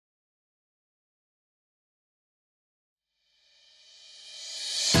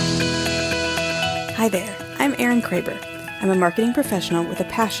Hi there, I'm Erin Kraber. I'm a marketing professional with a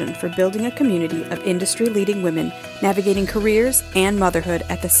passion for building a community of industry-leading women navigating careers and motherhood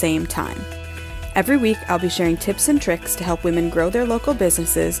at the same time. Every week, I'll be sharing tips and tricks to help women grow their local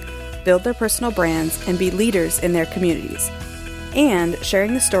businesses, build their personal brands, and be leaders in their communities. And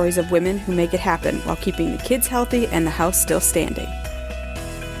sharing the stories of women who make it happen while keeping the kids healthy and the house still standing.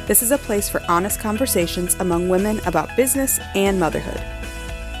 This is a place for honest conversations among women about business and motherhood.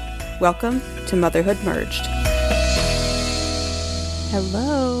 Welcome to Motherhood Merged.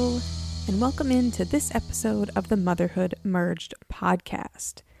 Hello, and welcome into this episode of the Motherhood Merged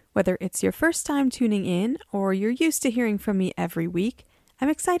podcast. Whether it's your first time tuning in or you're used to hearing from me every week, I'm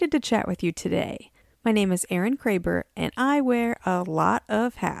excited to chat with you today. My name is Erin Kraber, and I wear a lot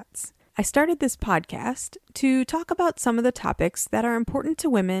of hats. I started this podcast to talk about some of the topics that are important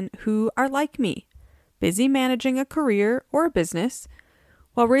to women who are like me, busy managing a career or a business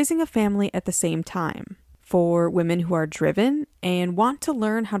while raising a family at the same time. For women who are driven and want to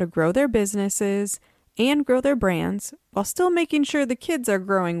learn how to grow their businesses and grow their brands while still making sure the kids are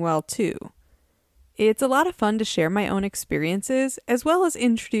growing well too. It's a lot of fun to share my own experiences as well as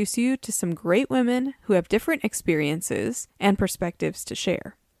introduce you to some great women who have different experiences and perspectives to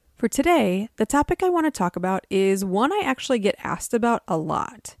share. For today, the topic I want to talk about is one I actually get asked about a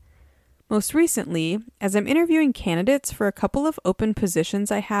lot. Most recently, as I'm interviewing candidates for a couple of open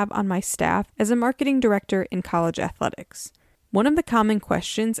positions I have on my staff as a marketing director in college athletics. One of the common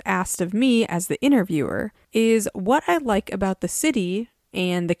questions asked of me as the interviewer is what I like about the city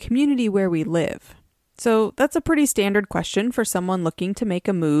and the community where we live. So that's a pretty standard question for someone looking to make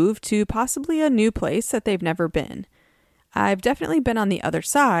a move to possibly a new place that they've never been. I've definitely been on the other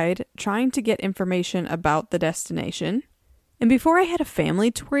side, trying to get information about the destination. And before I had a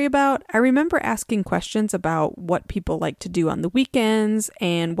family to worry about, I remember asking questions about what people like to do on the weekends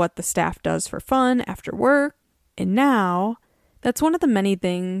and what the staff does for fun after work. And now, that's one of the many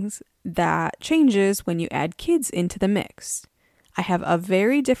things that changes when you add kids into the mix. I have a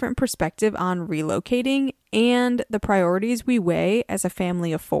very different perspective on relocating and the priorities we weigh as a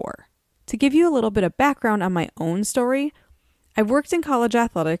family of four. To give you a little bit of background on my own story, I've worked in college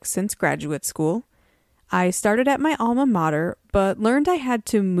athletics since graduate school. I started at my alma mater, but learned I had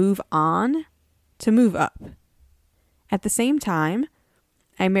to move on to move up. At the same time,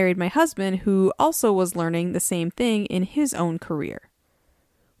 I married my husband, who also was learning the same thing in his own career.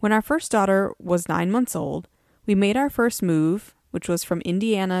 When our first daughter was 9 months old, we made our first move, which was from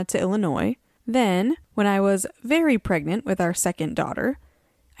Indiana to Illinois. Then, when I was very pregnant with our second daughter,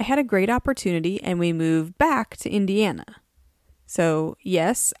 I had a great opportunity and we moved back to Indiana. So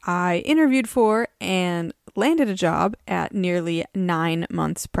yes, I interviewed for and landed a job at nearly 9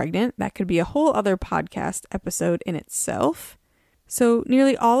 months pregnant. That could be a whole other podcast episode in itself. So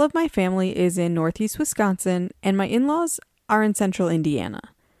nearly all of my family is in Northeast Wisconsin and my in-laws are in Central Indiana.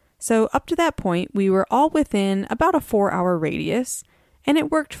 So up to that point, we were all within about a 4-hour radius and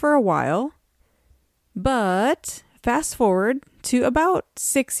it worked for a while. But fast forward to about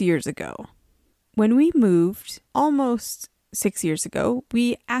 6 years ago. When we moved almost 6 years ago,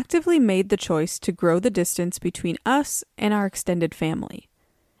 we actively made the choice to grow the distance between us and our extended family.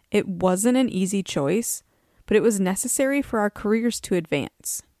 It wasn't an easy choice, but it was necessary for our careers to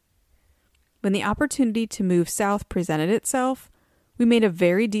advance. When the opportunity to move south presented itself, we made a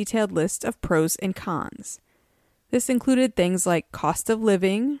very detailed list of pros and cons. This included things like cost of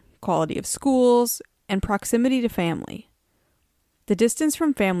living, quality of schools, and proximity to family. The distance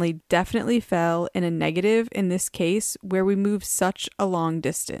from family definitely fell in a negative in this case where we moved such a long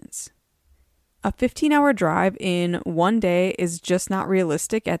distance. A 15-hour drive in one day is just not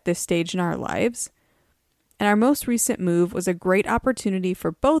realistic at this stage in our lives, and our most recent move was a great opportunity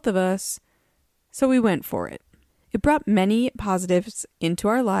for both of us, so we went for it. It brought many positives into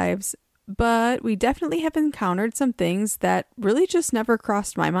our lives, but we definitely have encountered some things that really just never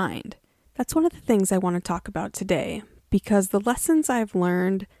crossed my mind. That's one of the things I want to talk about today, because the lessons I've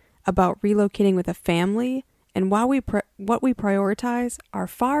learned about relocating with a family and what we prioritize are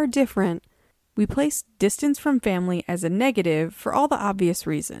far different. We place distance from family as a negative for all the obvious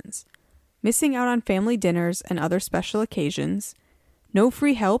reasons. Missing out on family dinners and other special occasions, no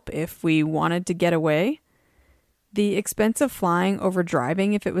free help if we wanted to get away, the expense of flying over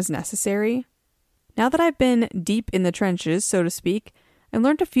driving if it was necessary. Now that I've been deep in the trenches, so to speak, I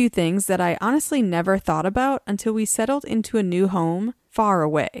learned a few things that I honestly never thought about until we settled into a new home far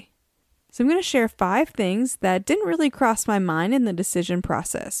away. So I'm going to share 5 things that didn't really cross my mind in the decision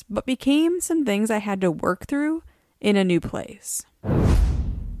process, but became some things I had to work through in a new place.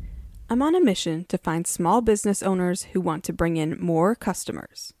 I'm on a mission to find small business owners who want to bring in more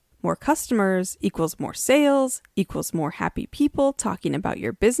customers. More customers equals more sales, equals more happy people talking about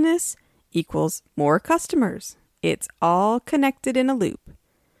your business, equals more customers. It's all connected in a loop.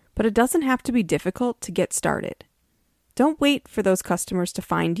 But it doesn't have to be difficult to get started. Don't wait for those customers to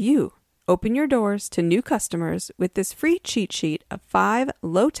find you. Open your doors to new customers with this free cheat sheet of 5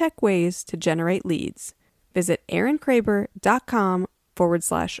 low-tech ways to generate leads. Visit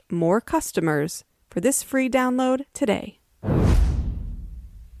erinkraber.com/more customers for this free download today.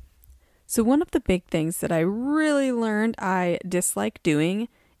 So one of the big things that I really learned I dislike doing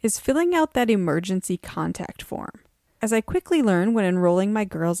is filling out that emergency contact form. As I quickly learned when enrolling my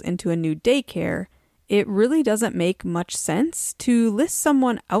girls into a new daycare, it really doesn't make much sense to list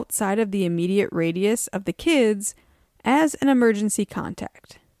someone outside of the immediate radius of the kids as an emergency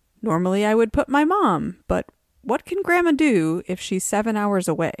contact. Normally I would put my mom, but what can Grandma do if she's 7 hours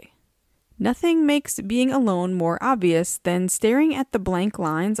away? Nothing makes being alone more obvious than staring at the blank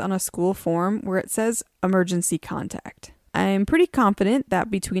lines on a school form where it says emergency contact. I'm pretty confident that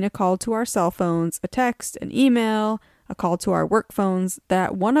between a call to our cell phones, a text, an email, a call to our work phones,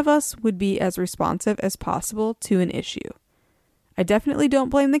 that one of us would be as responsive as possible to an issue. I definitely don't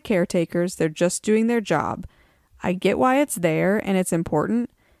blame the caretakers, they're just doing their job. I get why it's there and it's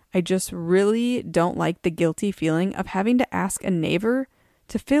important. I just really don't like the guilty feeling of having to ask a neighbor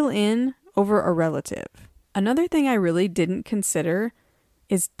to fill in over a relative. Another thing I really didn't consider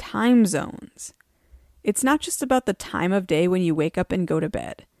is time zones. It's not just about the time of day when you wake up and go to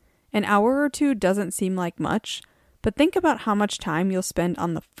bed. An hour or two doesn't seem like much, but think about how much time you'll spend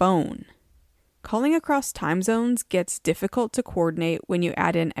on the phone. Calling across time zones gets difficult to coordinate when you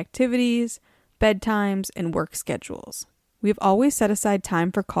add in activities, bedtimes, and work schedules. We've always set aside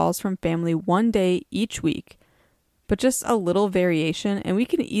time for calls from family one day each week, but just a little variation and we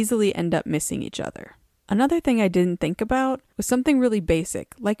can easily end up missing each other. Another thing I didn't think about was something really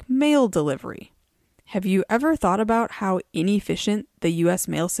basic, like mail delivery. Have you ever thought about how inefficient the U.S.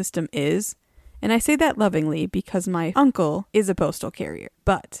 mail system is? And I say that lovingly because my uncle is a postal carrier.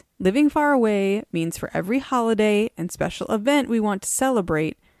 But living far away means for every holiday and special event we want to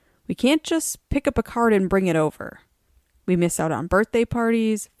celebrate, we can't just pick up a card and bring it over. We miss out on birthday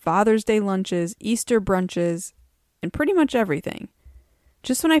parties, Father's Day lunches, Easter brunches, and pretty much everything.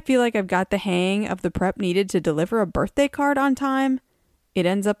 Just when I feel like I've got the hang of the prep needed to deliver a birthday card on time, it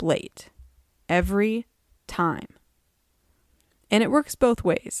ends up late. Every time. And it works both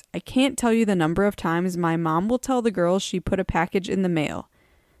ways. I can't tell you the number of times my mom will tell the girls she put a package in the mail.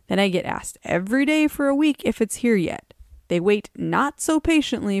 Then I get asked every day for a week if it's here yet. They wait not so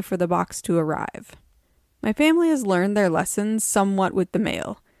patiently for the box to arrive. My family has learned their lessons somewhat with the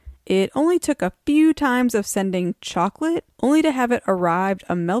mail. It only took a few times of sending chocolate, only to have it arrived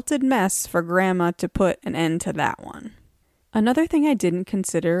a melted mess for Grandma to put an end to that one. Another thing I didn't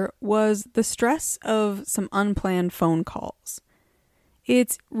consider was the stress of some unplanned phone calls.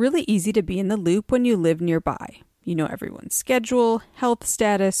 It's really easy to be in the loop when you live nearby. You know everyone's schedule, health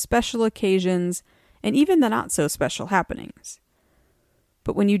status, special occasions, and even the not so special happenings.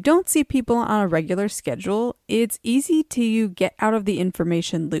 But when you don't see people on a regular schedule, it's easy to get out of the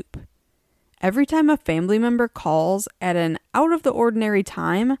information loop. Every time a family member calls at an out of the ordinary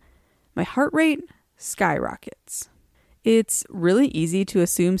time, my heart rate skyrockets. It's really easy to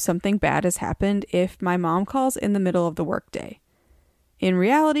assume something bad has happened if my mom calls in the middle of the workday. In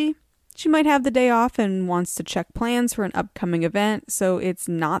reality, she might have the day off and wants to check plans for an upcoming event, so it's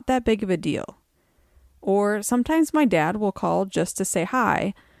not that big of a deal. Or sometimes my dad will call just to say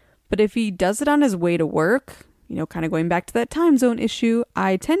hi, but if he does it on his way to work, kind of going back to that time zone issue,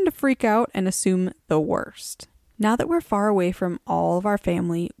 I tend to freak out and assume the worst. Now that we're far away from all of our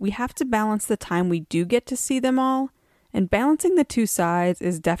family, we have to balance the time we do get to see them all, and balancing the two sides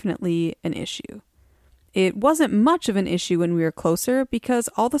is definitely an issue. It wasn't much of an issue when we were closer because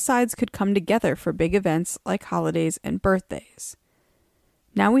all the sides could come together for big events like holidays and birthdays.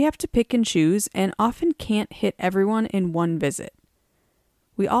 Now we have to pick and choose and often can't hit everyone in one visit.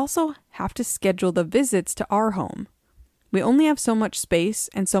 We also have to schedule the visits to our home. We only have so much space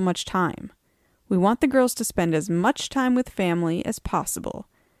and so much time. We want the girls to spend as much time with family as possible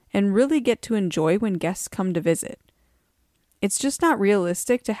and really get to enjoy when guests come to visit. It's just not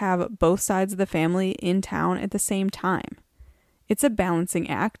realistic to have both sides of the family in town at the same time. It's a balancing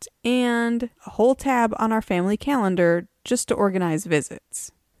act and a whole tab on our family calendar just to organize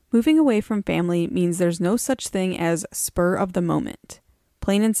visits. Moving away from family means there's no such thing as spur of the moment.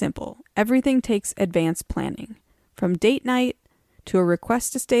 Plain and simple, everything takes advanced planning. From date night, to a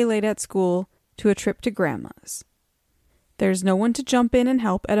request to stay late at school, to a trip to Grandma's. There's no one to jump in and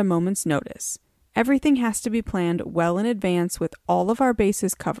help at a moment's notice. Everything has to be planned well in advance with all of our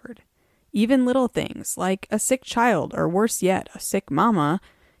bases covered. Even little things like a sick child, or worse yet, a sick mama,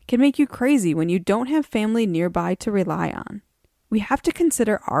 can make you crazy when you don't have family nearby to rely on. We have to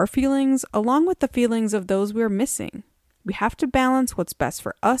consider our feelings along with the feelings of those we're missing. We have to balance what's best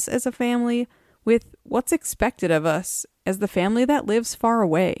for us as a family with what's expected of us as the family that lives far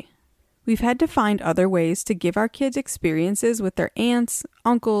away. We've had to find other ways to give our kids experiences with their aunts,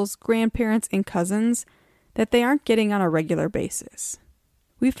 uncles, grandparents, and cousins that they aren't getting on a regular basis.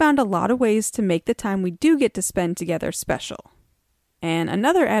 We've found a lot of ways to make the time we do get to spend together special. And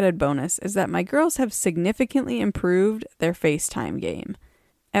another added bonus is that my girls have significantly improved their FaceTime game.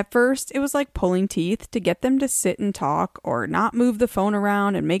 At first, it was like pulling teeth to get them to sit and talk or not move the phone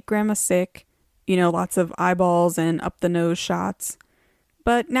around and make grandma sick. Lots of eyeballs and up-the-nose shots.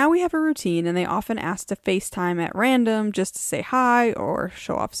 But now we have a routine, and they often ask to FaceTime at random just to say hi or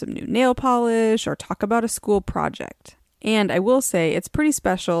show off some new nail polish or talk about a school project. And I will say it's pretty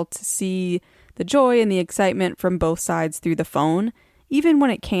special to see the joy and the excitement from both sides through the phone, even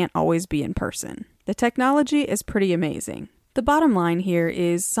when it can't always be in person. The technology is pretty amazing. The bottom line here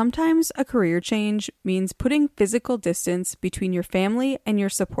is sometimes a career change means putting physical distance between your family and your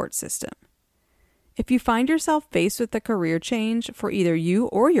support system. If you find yourself faced with a career change for either you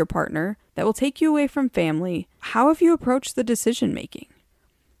or your partner that will take you away from family, how have you approached the decision making?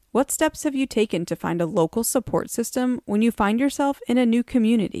 What steps have you taken to find a local support system when you find yourself in a new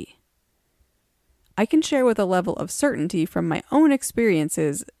community? I can share with a level of certainty from my own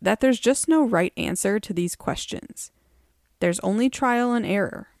experiences that there's just no right answer to these questions. There's only trial and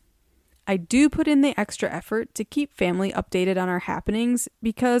error. I do put in the extra effort to keep family updated on our happenings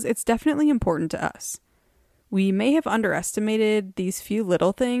because it's definitely important to us. We may have underestimated these few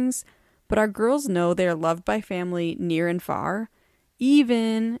little things, but our girls know they are loved by family near and far,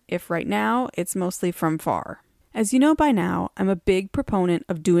 even if right now it's mostly from far. As you know by now, I'm a big proponent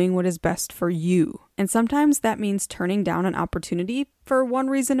of doing what is best for you, and sometimes that means turning down an opportunity for one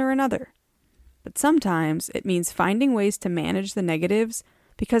reason or another. But sometimes it means finding ways to manage the negatives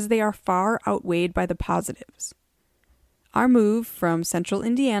because they are far outweighed by the positives. Our move from central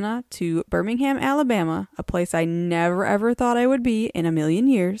Indiana to Birmingham, Alabama, a place I never ever thought I would be in a million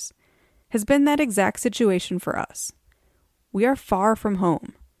years, has been that exact situation for us. We are far from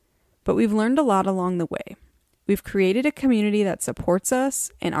home, but we've learned a lot along the way. We've created a community that supports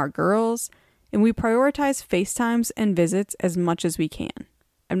us and our girls, and we prioritize FaceTimes and visits as much as we can.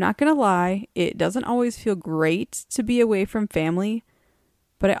 I'm not going to lie, it doesn't always feel great to be away from family,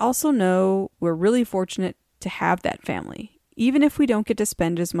 but I also know we're really fortunate to have that family. Even if we don't get to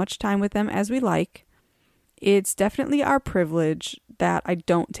spend as much time with them as we like, it's definitely our privilege that I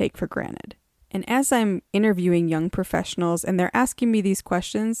don't take for granted. And as I'm interviewing young professionals and they're asking me these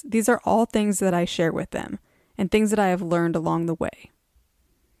questions, these are all things that I share with them and things that I have learned along the way.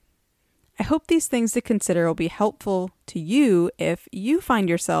 I hope these things to consider will be helpful to you if you find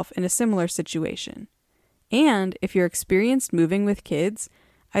yourself in a similar situation. And if you're experienced moving with kids,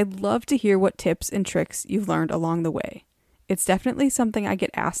 I'd love to hear what tips and tricks you've learned along the way. It's definitely something I get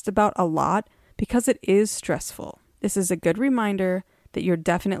asked about a lot because it is stressful. This is a good reminder that you're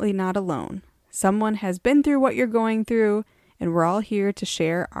definitely not alone. Someone has been through what you're going through, and we're all here to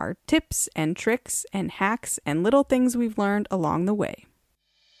share our tips and tricks and hacks and little things we've learned along the way.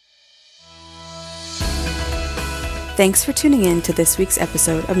 Thanks for tuning in to this week's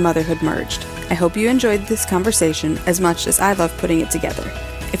episode of Motherhood Merged. I hope you enjoyed this conversation as much as I love putting it together.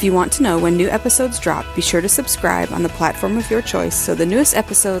 If you want to know when new episodes drop, be sure to subscribe on the platform of your choice so the newest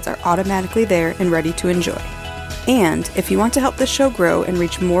episodes are automatically there and ready to enjoy. And if you want to help this show grow and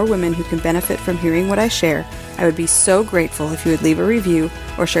reach more women who can benefit from hearing what I share, I would be so grateful if you would leave a review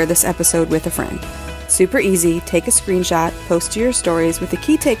or share this episode with a friend. Super easy, take a screenshot, post to your stories with a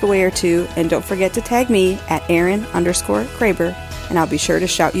key takeaway or two, and don't forget to tag me at Erin_Kraber, and I'll be sure to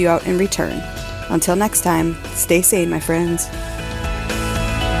shout you out in return. Until next time, stay sane, my friends.